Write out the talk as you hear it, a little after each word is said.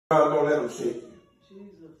Don't let them shake you.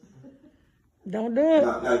 Jesus. Don't do it.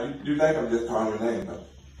 Now you think I'm just calling your name, but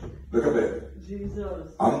look at that.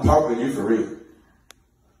 Jesus. I'm talking to you for real.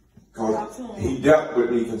 Because he dealt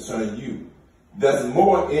with me concerning you. There's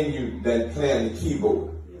more in you than playing the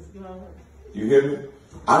keyboard. Yes, God. You hear me?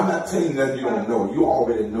 I'm not telling you nothing you don't know. You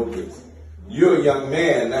already know this. You're a young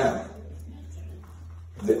man now.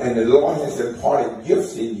 And the Lord has imparted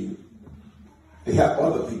gifts in you to help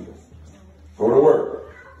other people. Go to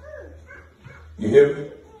work. You hear me?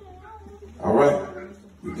 All right.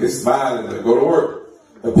 You just smile and go to work.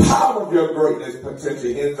 The power of your greatness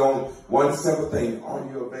potential ends on one simple thing. Are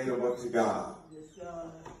you available to God? Yes,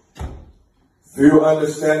 God. Do you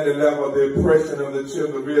understand the level of the oppression of the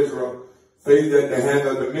children of Israel faced at the hand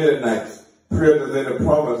of the Midianites, prisoners in the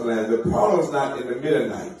promised land? The problem is not in the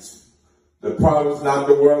Midianites. The problem is not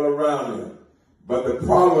the world around them. But the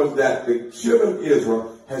problem is that the children of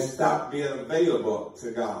Israel has stopped being available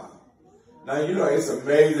to God. Now, you know, it's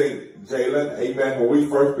amazing, Jalen, amen, when we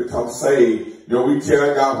first become saved, you know, we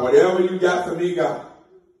tell God, whatever you got for me, God.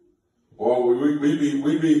 Or we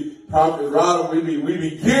be Prophet Ronald, we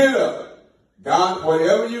be geared up. God,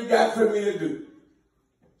 whatever you got for me to do.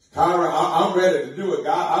 Tyra, I'm ready to do it,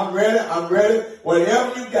 God. I'm ready.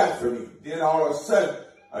 Whatever you got for me. Then all of a sudden,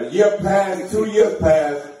 a year passed, 2 years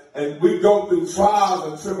passed, and we go through trials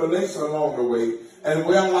and tribulations along the way, and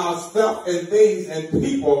we allow stuff and things and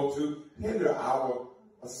people to hinder our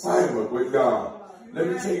assignment with God. Let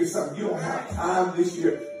me tell you something. You don't have time this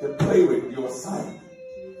year to play with your assignment.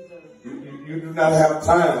 You do not have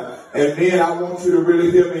time. And then I want you to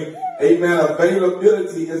really hear me. Amen.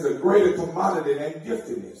 Availability is a greater commodity than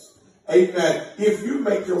giftedness. Amen. If you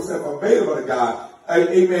make yourself available to God,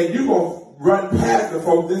 amen, you're going to run past the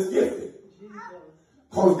folks that's gifted.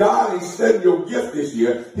 Because God ain't studying your gift this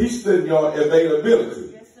year. He's studying your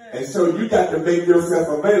availability. And so you got to make yourself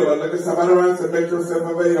available. Look at somebody around and say, make yourself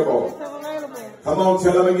available. Come on,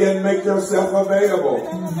 tell them again, make yourself available.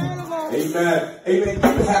 Amen. Amen.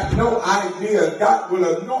 You have no idea. God will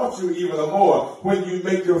anoint you even more when you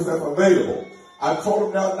make yourself available. I told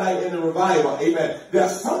him the other night in the revival, amen,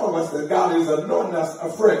 there's some of us that God is anointing us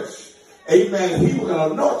afresh. Amen. He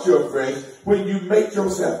will anoint you afresh when you make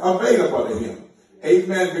yourself available to him.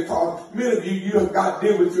 Amen. Because many of you God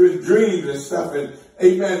deal with you in dreams and stuff. And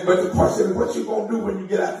amen. But the question is, what you going to do when you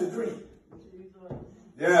get out the dream?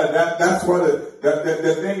 Yeah, that's what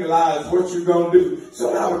the thing lies, what you going to do.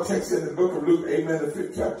 So now our text in the book of Luke, amen, the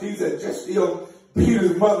 5th chapter, Jesus had just healed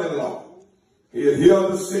Peter's mother-in-law. He had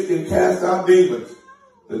healed the sick and cast out demons.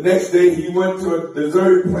 The next day he went to a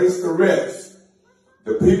deserted place to rest.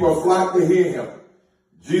 The people flocked to hear him.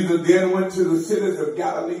 Jesus then went to the cities of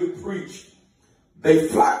Galilee to preach. They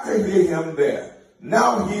flocked to hear him there.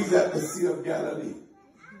 Now he's at the Sea of Galilee.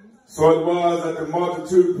 So it was that the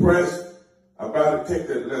multitude pressed about to take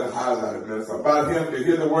the little highs out of it, about him to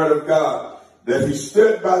hear the word of God, that he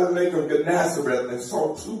stood by the lake of Gennesaret and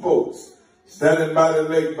saw 2 boats standing by the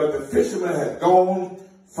lake, but the fishermen had gone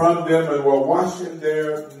from them and were washing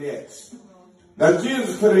their nets. Now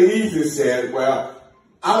Jesus could have easily said, well,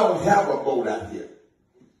 I don't have a boat out here.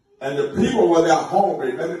 And the people were there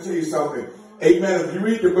hungry. Let me tell you something. Amen. If you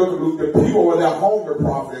read the book of Luke, the people were there hungry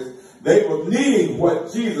prophets. They were needing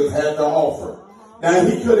what Jesus had to offer. Now,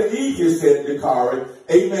 he could have easily said to Kari,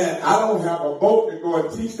 amen, I don't have a boat to go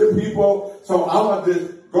and teach the people, so I'm going to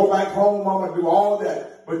just go back home, I'm going to do all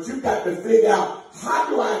that. But you got to figure out, how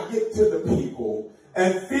do I get to the people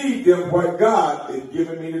and feed them what God is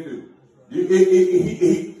giving me to do?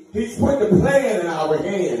 He's put the plan in our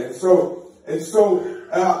hand. And so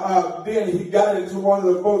then he got into one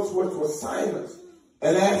of the boats, which was Simon's,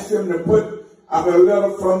 and asked him to put a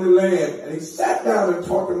little from the land. And he sat down and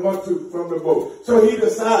talked to the multitude from the boat. So he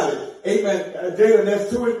decided, amen, Jalen, there's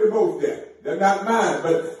 2 in the boat there. They're not mine,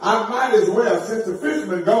 but I might as well, since the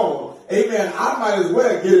fisherman gone, amen, I might as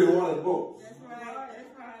well get in one of the boats. That's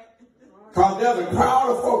right. Because there's a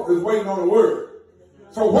crowd of folks that's waiting on the word.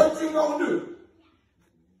 So what you gonna do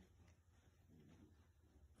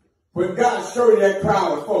when God show you that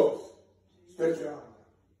crowd of folks? Stretch your arm.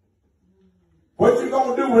 What you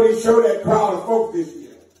gonna do when he show that crowd of folks this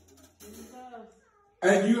year?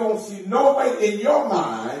 And you don't see no way in your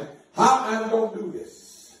mind how I'm gonna do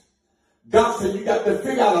this. God said you got to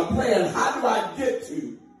figure out a plan. How do I get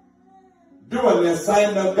to doing the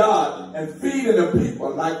assignment of God and feeding the people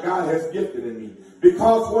like God has gifted in me?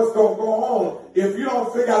 Because what's gonna go on, if you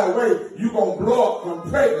don't figure out a way, you're gonna blow up from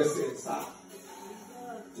pregnancy inside.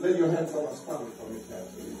 Lay your hands on my stomach for me,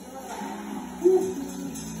 Pastor.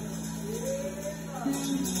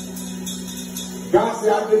 God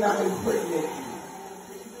said, I did not impregnate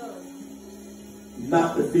you.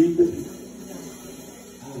 not to feed the people.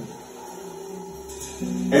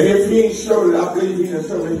 And if he ain't showed it, I believe he done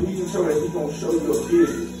showed it. He can show it. He's going to show you a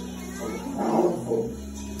business of a crowd of folks.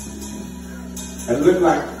 And it looked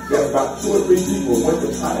like there about 2 or 3 people went to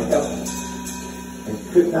try to help him and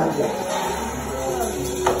could not help him.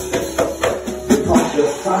 Because the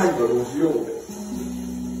assignment was yours.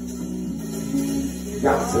 You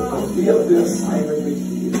got to fulfill the assignment with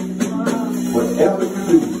you. Whatever you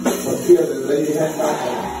do, fulfill the lady hand by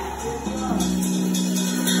hand.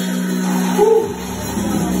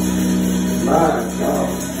 My God.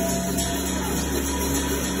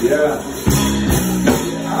 Yeah.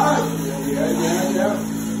 Yeah.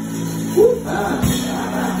 Woo. My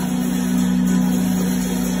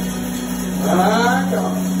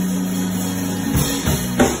God.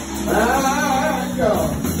 My God.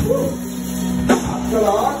 Woo. I feel an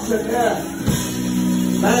auction there.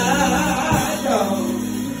 My God.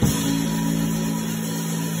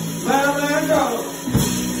 My God.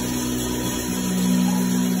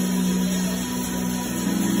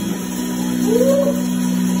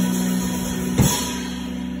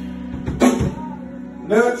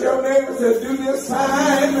 Now your neighbor said, do the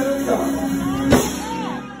assignment of God.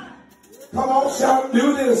 Come on, shout,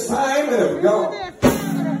 do the assignment of God.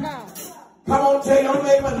 Come on, tell your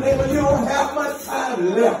neighbor, you don't have much time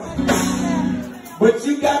left. But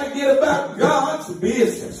you got to get about God's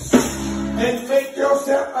business and make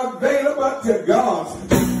yourself available to God.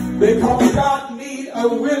 Because God needs a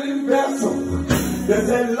willing vessel that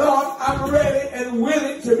say, Lord, I'm ready and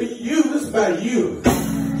willing to be used by you.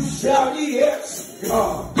 Shout yes,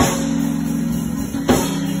 God.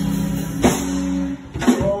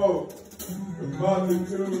 Oh, the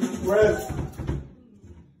multitude pressed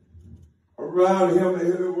around him to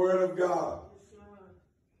hear the word of God.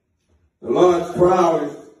 The large crowd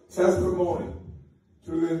is testimony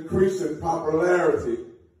to the increasing popularity.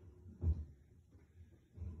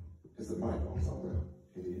 Is the mic on somewhere?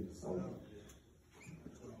 It is somewhere.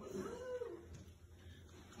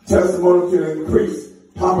 Testimony to the increased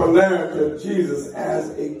popularity of Jesus as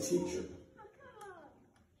a teacher.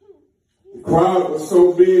 The crowd was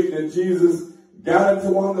so big that Jesus got into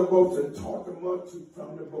one of the boats and taught the multitude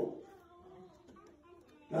from the boat.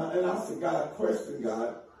 Now, and I said, God, I questioned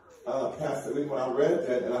God, Pastor Lee, when I read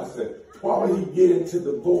that, and I said, why would he get into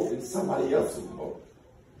the boat in somebody else's boat?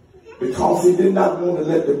 Because he did not want to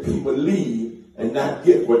let the people leave and not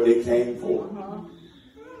get what they came for.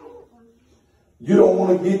 You don't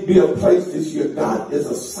want to be a place this year. God is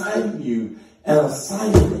assigning you an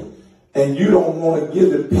assignment, and you don't want to give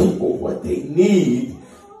the people what they need.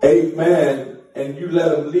 Amen. And you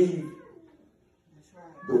let them leave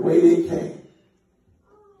the way they came.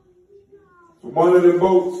 So one of the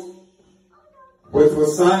boats, which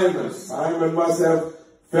was Simon. Simon must have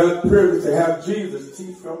felt privileged to have Jesus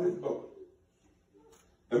teach from his boat.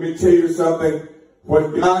 Let me tell you something.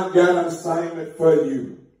 When God got an assignment for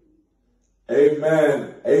you,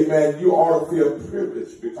 amen, amen, you ought to feel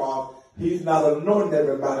privileged because he's not anointing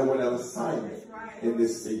everybody with an assignment in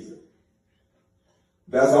this season.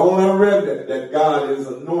 That's the only remnant that God is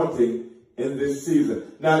anointing in this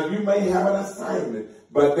season. Now, you may have an assignment,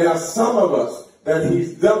 but there are some of us that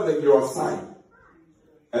he's doubling your assignment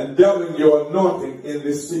and doubling your anointing in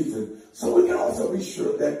this season. So we can also be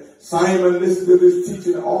sure that Simon listened to this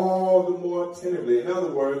teaching all the more attentively. In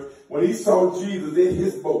other words, when he saw Jesus in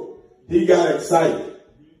his boat, he got excited.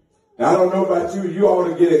 Now, I don't know about you. You ought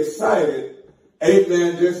to get excited,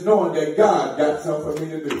 amen, just knowing that God got something for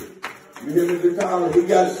me to do. You hear me, Nathaniel? He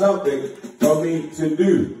got something for me to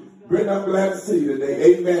do. Brenda, I'm glad to see you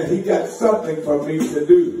today. Amen. He got something for me to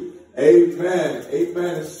do. Amen.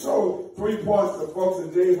 Amen. And so, 3 points to folks.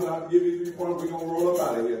 And Dave, when I give you 3 points, we're going to roll up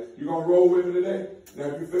out of here. You going to roll with me today? Now,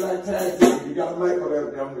 if you feel like tag team, you got a mic on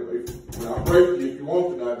that. I'll break you if you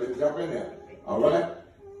want to. Now, just jump in there. All right?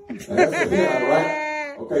 And that's it here, all right?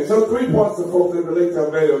 Okay, so 3 points to folks that relate to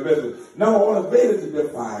availability. Now, I want availability to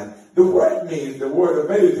define. The word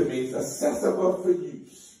availability means accessible for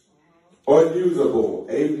use or usable.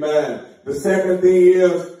 Amen. The second thing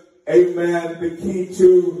is, amen, the key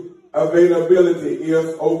to availability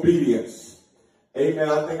is obedience. Amen.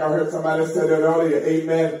 I think I heard somebody say that earlier.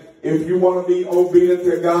 Amen. If you want to be obedient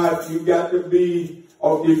to God, you got to be,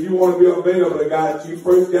 or if you want to be available to God, you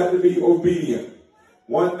first got to be obedient.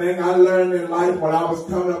 One thing I learned in life when I was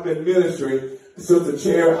coming up in ministry, Sister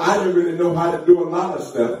Chair, I didn't really know how to do a lot of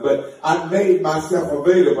stuff, but I made myself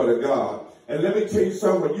available to God. And let me tell you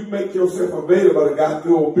something, when you make yourself available to God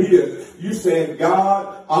through obedience, you saying,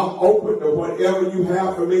 God, I'm open to whatever you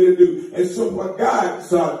have for me to do. And so what God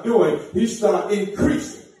started doing, he started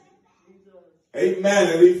increasing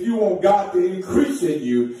Amen. And if you want God to increase in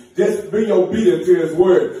you, just be obedient to his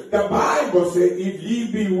word. The Bible says, if ye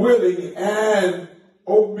be willing and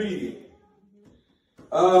obedient,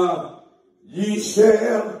 ye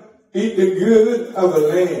shall eat the good of the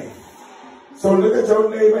land. So look at your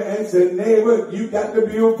neighbor and say, neighbor, you got to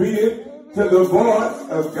be obedient to the voice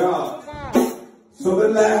of God. So the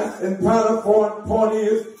last and final point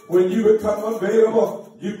is, when you become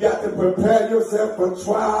available, you got to prepare yourself for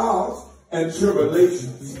trials and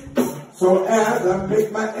tribulations. So as I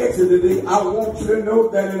make my exit today, I want you to know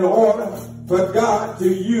that in order for God to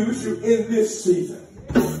use you in this season,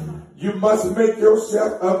 you must make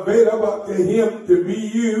yourself available to him to be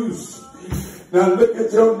used. Now look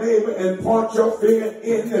at your neighbor and point your finger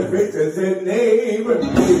in the face and say, neighbor,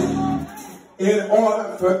 in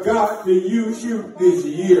order for God to use you this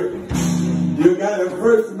year, you got to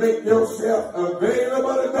first make yourself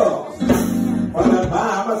available to God. For the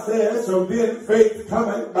Bible says, so then faith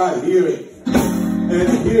cometh by hearing,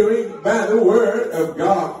 and hearing by the word of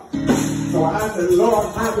God. So I said,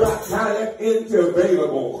 Lord, how do I tie it into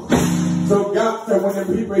available? So God said, when the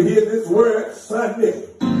people hear this word Sunday,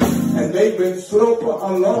 and they've been sloper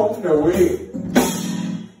along the way,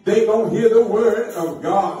 they gonna hear the word of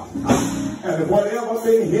God. And whatever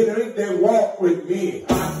been hindering they walk with me,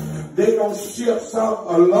 they gonna shift some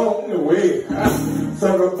along the way.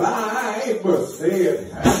 So the Bible said,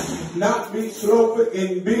 not be slow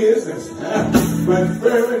in business, but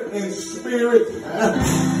fervent in spirit,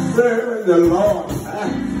 serving the Lord.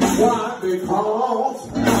 Why? Because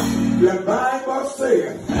the Bible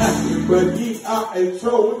said, but ye are a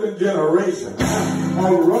chosen generation,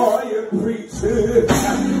 a royal priesthood,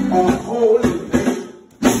 a holy nation,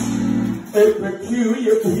 a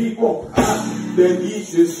peculiar people, that ye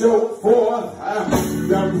should show forth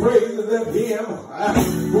the praises of him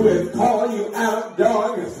who has called you out of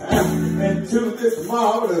darkness into this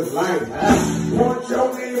marvelous light. Point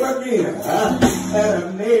your neighbor again, and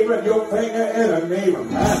a neighbor, your finger at a neighbor,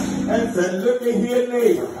 and say, look at here,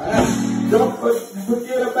 neighbor. Don't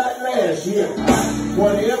forget about last year.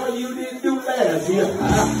 Whatever you didn't do last year,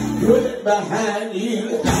 put it behind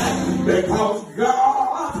you, because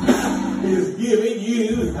God is giving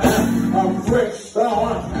you a fresh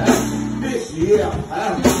start this year.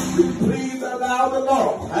 Please allow the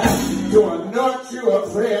Lord to anoint you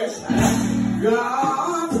afresh.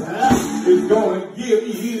 God is going to give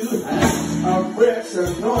you a fresh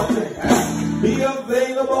anointing. Be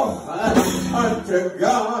available unto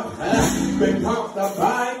God, because the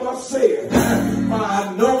Bible says, for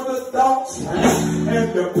I know the thoughts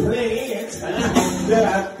and the plans that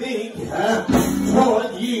I think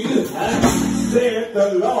toward you, said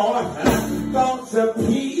the Lord, thoughts of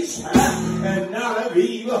peace and not of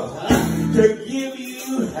evil, to give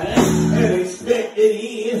you an expected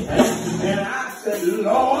end. And I said,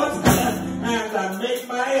 Lord, as I make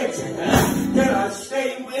my exit, can I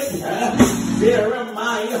stay with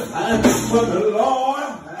Jeremiah? For the Lord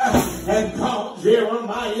had called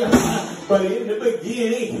Jeremiah, but in the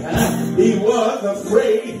beginning he was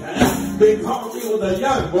afraid, because he was a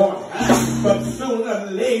young boy. But sooner or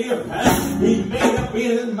later he made up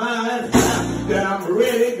in his mind that I'm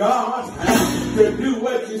ready, God, to do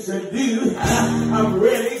what you should do. I'm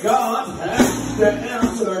ready, God, to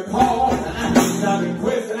answer the call. Now the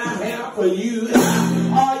question I have for you,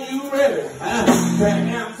 are you ready to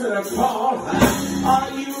answer the call? Are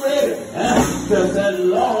you ready to say,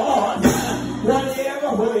 Lord,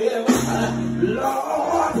 whatever,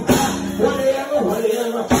 Lord,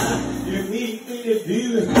 whatever you need me to do,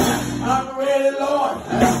 I'm ready, Lord,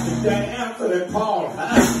 to answer the call.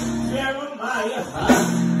 Jeremiah,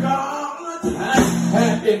 God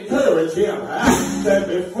had encouraged him that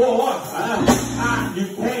before you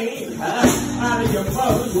came out of your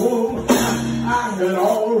mother's womb, I had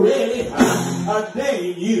already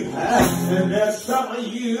ordained you. And there's some of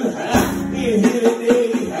you in here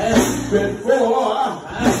today, before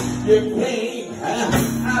you came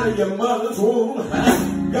out of your mother's womb,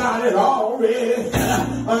 God had already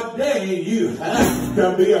ordained you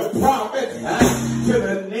to be a prophet to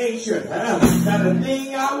the nation. Now the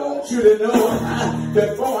thing I want you to know,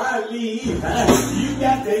 before I leave, you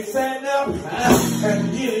got to stand up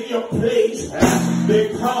and get in your place,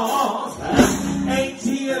 because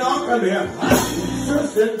auntie and uncle them,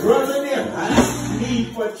 sister and brother them,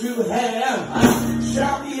 need what you have.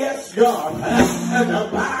 Shout yes, God. And the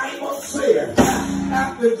Bible said,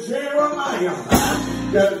 after Jeremiah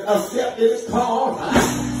accepted his call,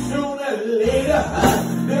 sooner or later,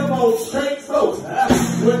 them old straight folks,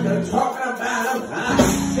 when they're talking about him,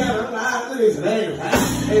 scandalizing his name.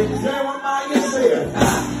 And Jeremiah said,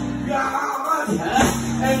 God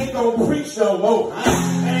ain't gonna preach rich no more.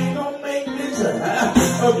 I ain't gonna make mention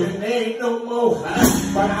of your name no more.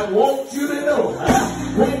 But I want you to know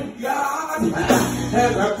when God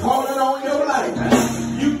has a calling on your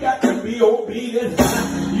life, you got to be obedient.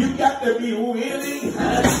 You got to be willing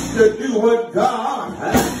to do what God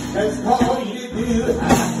has called you to do.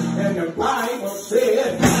 And the Bible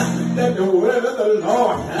said that the word of the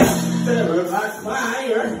Lord that was like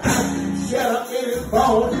fire shut up in his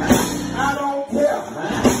bones. I don't care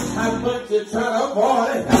how much you try to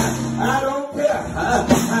avoid it. I don't care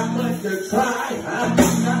how much you try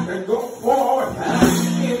not to go forward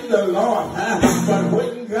in the Lord. But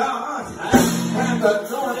when God has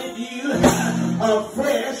anointed you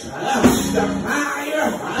afresh, the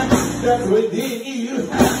fire that's within you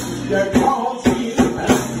that calls you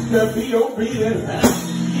to be obedient.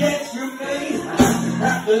 Yes, you may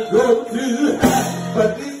have to go through,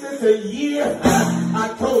 but this is a year,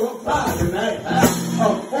 I told him Father tonight,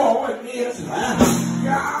 of forwardness.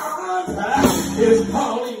 God is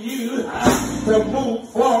calling you to move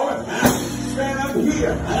forward. Stand up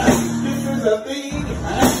here. This is a thing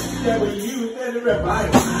that we use in the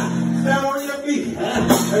revival. Stand on your feet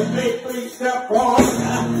and make 3 steps forward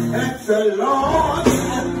and say, Lord,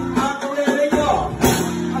 I'm ready, God.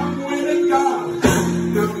 I'm ready, God,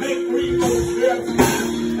 to make 3 more steps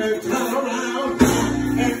and turn around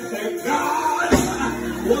and say, God,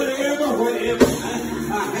 whatever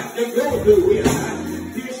I have to go through with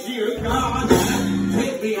this year, God,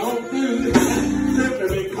 take me on through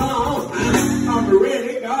simply because I'm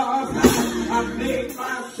ready, God. I made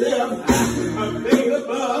myself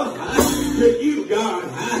available to you, God.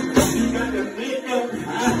 You got to make up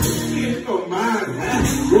in your mind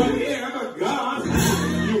whatever, God,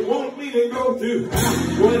 you want me to go through.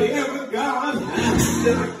 Whatever, God,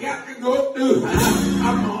 that I got to go through.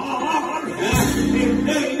 I'm armed and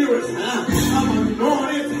dangerous. I'm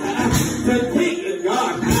anointed to take it,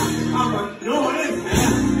 God. I'm anointed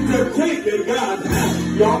to take it, God.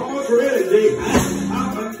 You almost ready, Dave.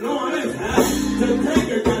 I'm anointed to take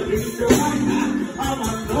it, God. You need to right. I'm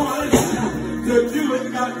anointed to do it,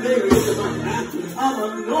 God. Daily, get the mic. I'm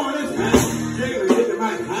anointed daily, get the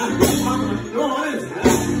mic. I'm anointed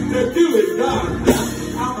to do it, God.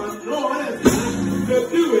 I'm anointed to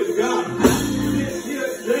do it, God. This year,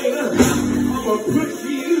 Jada, I'm going to push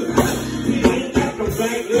you. He ain't got no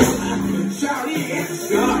back there. Shout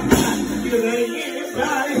yes, God. Because there ain't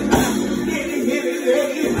anybody, any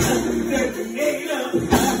day that you made up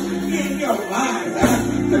in your life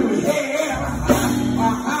to have a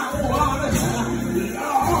high water.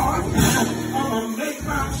 Lord, I'm going to make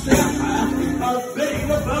myself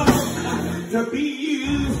available to be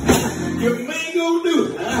used. You may go do,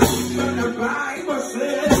 but the Bible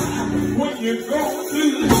says when you go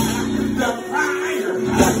through the fire,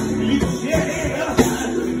 you shall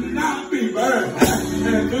not be burned.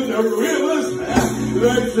 And through the rivers,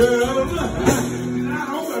 they shall not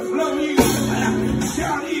overflow you.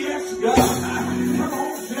 Shout yes, God. Come on,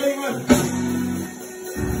 Shaman.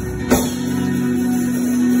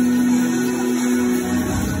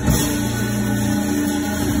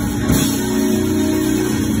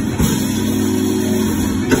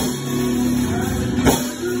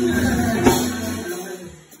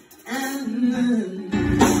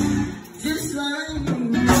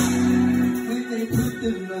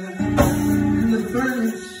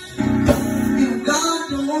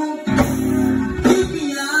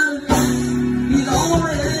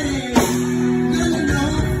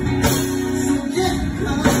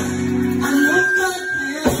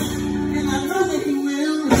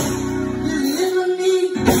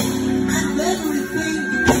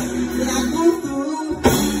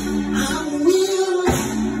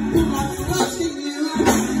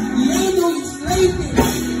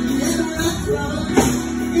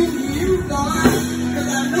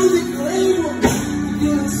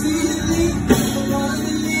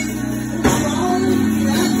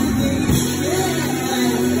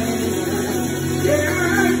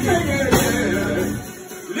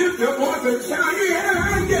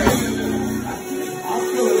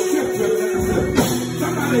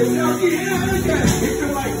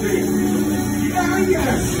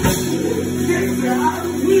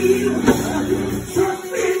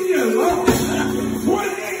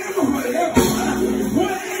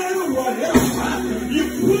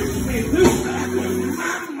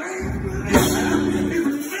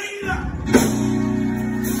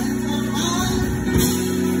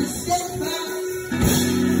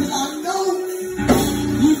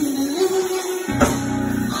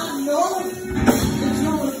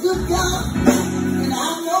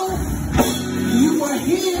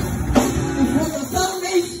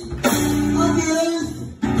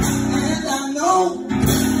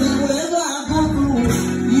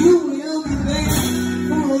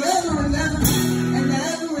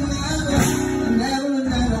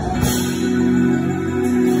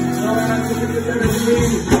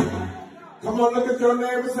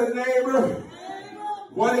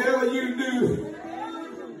 whatever you do,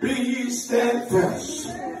 be ye steadfast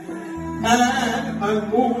and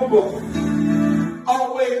unmovable,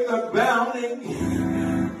 always abounding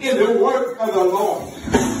in the work of the Lord.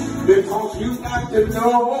 Because you got to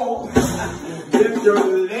know that your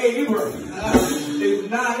labor is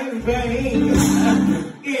not in vain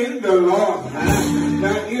in the Lord.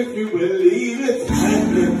 Now if you believe it,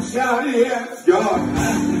 shout yes,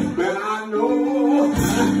 God. But I know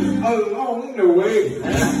along the way,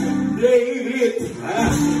 David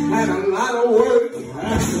had a lot of work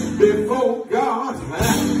before God,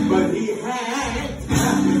 but he had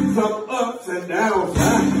some ups and downs.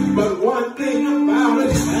 But one thing about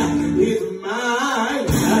it, his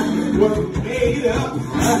mind was made up.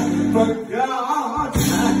 For God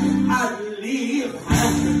I live,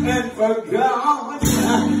 and for God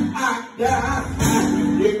I die.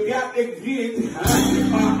 You got to get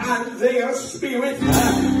Isaiah's spirit.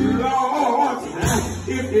 Lord,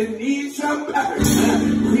 if you need somebody,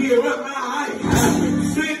 here am I.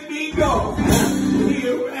 Send me, go.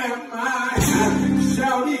 Here am I.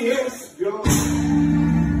 Shout yes.